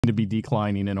to be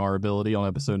declining in our ability on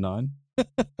episode 9.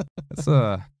 It's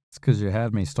because you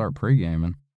had me start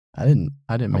pre-gaming. I didn't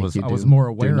make you I was more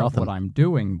aware of nothing. what I'm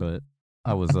doing, but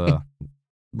I was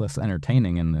less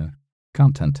entertaining in the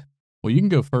content. Well, you can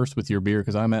go first with your beer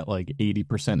because I'm at like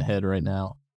 80% head right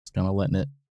now. Just kind of letting it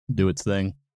do its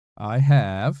thing. I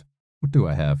have. What do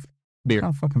I have? Beer. What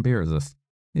kind of fucking beer is this?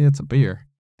 Yeah, it's a beer.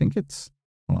 I think it's.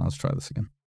 Hold on, let's try this again.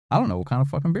 I don't know what kind of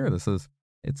fucking beer this is.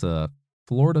 It's a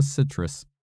Florida Citrus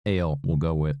Ale, we'll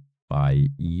go with, by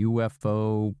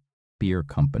UFO Beer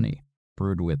Company.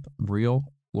 Brewed with real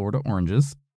Florida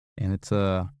oranges. And it's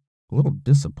a little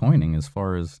disappointing as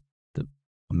far as the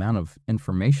amount of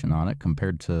information on it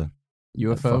compared to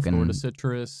UFO Florida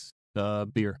Citrus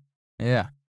beer. Yeah.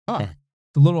 Huh.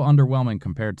 It's a little underwhelming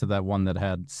compared to that one that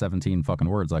had 17 fucking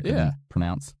words I couldn't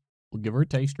pronounce. We'll give her a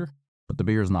taster. But the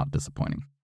beer is not disappointing.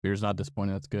 Beer's not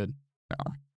disappointing. That's good.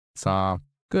 Yeah. It's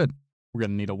good. We're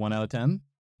going to need a 1 out of 10.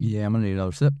 Yeah, I'm going to need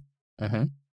another sip. Uh-huh.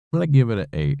 But I give it an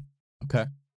 8. Okay.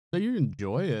 So you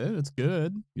enjoy it. It's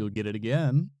good. You'll get it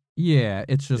again. Yeah,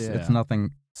 it's just, it's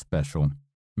nothing special.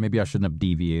 Maybe I shouldn't have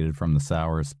deviated from the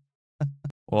sours.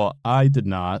 Well, I did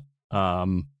not.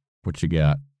 What you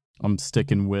got? I'm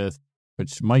sticking with,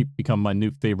 which might become my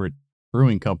new favorite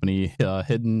brewing company,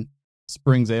 Hidden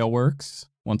Springs Ale Works.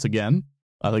 Once again,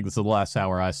 I think this is the last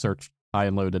sour I searched high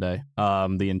and low today.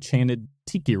 The Enchanted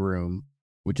Tiki Room,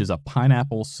 which is a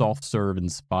pineapple soft serve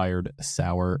inspired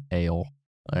sour ale.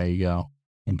 There you go.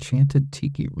 Enchanted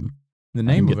Tiki Room. The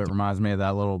name of it reminds me of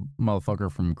that little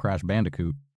motherfucker from Crash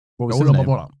Bandicoot. What was his name?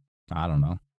 I don't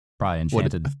know. Probably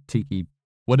Enchanted Tiki.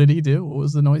 What did he do? What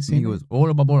was the noise? He was.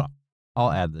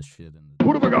 I'll add this shit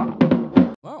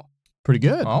in. Wow, pretty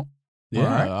good. Oh,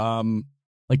 yeah. Right.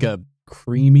 Like a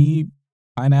creamy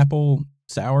pineapple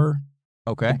sour.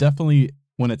 Okay. Definitely,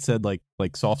 when it said like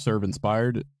soft serve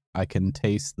inspired, I can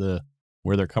taste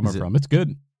where they're coming from. It's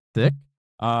good. Thick?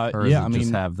 Or yeah, I mean,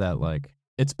 just have that like.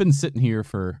 It's been sitting here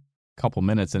for a couple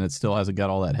minutes and it still hasn't got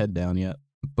all that head down yet.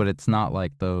 But it's not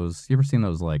like those. You ever seen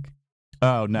those like?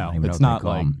 Oh no, it's not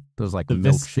like those like the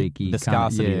milkshakey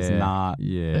viscosity is not.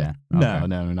 Yeah. No,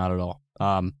 not at all.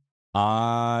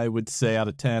 I would say out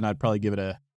of 10, I'd probably give it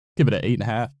a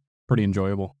 8.5. Pretty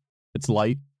enjoyable. It's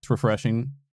light, it's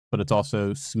refreshing, but it's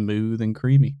also smooth and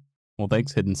creamy. Well,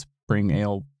 thanks, Hidden Spring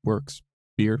Ale Works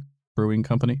Beer Brewing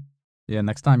Company. Yeah,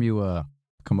 next time you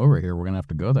come over here, we're gonna have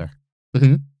to go there.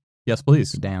 Mm-hmm. Yes,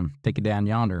 please. Take it down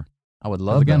yonder. I would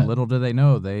love again, that. Little do they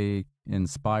know, they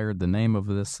inspired the name of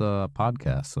this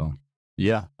podcast. So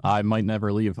yeah, I might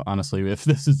never leave, honestly. If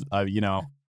this is,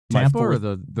 Tampa or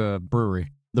the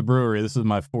brewery? The brewery. This is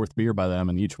my 4th beer by them,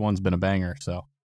 and each one's been a banger. So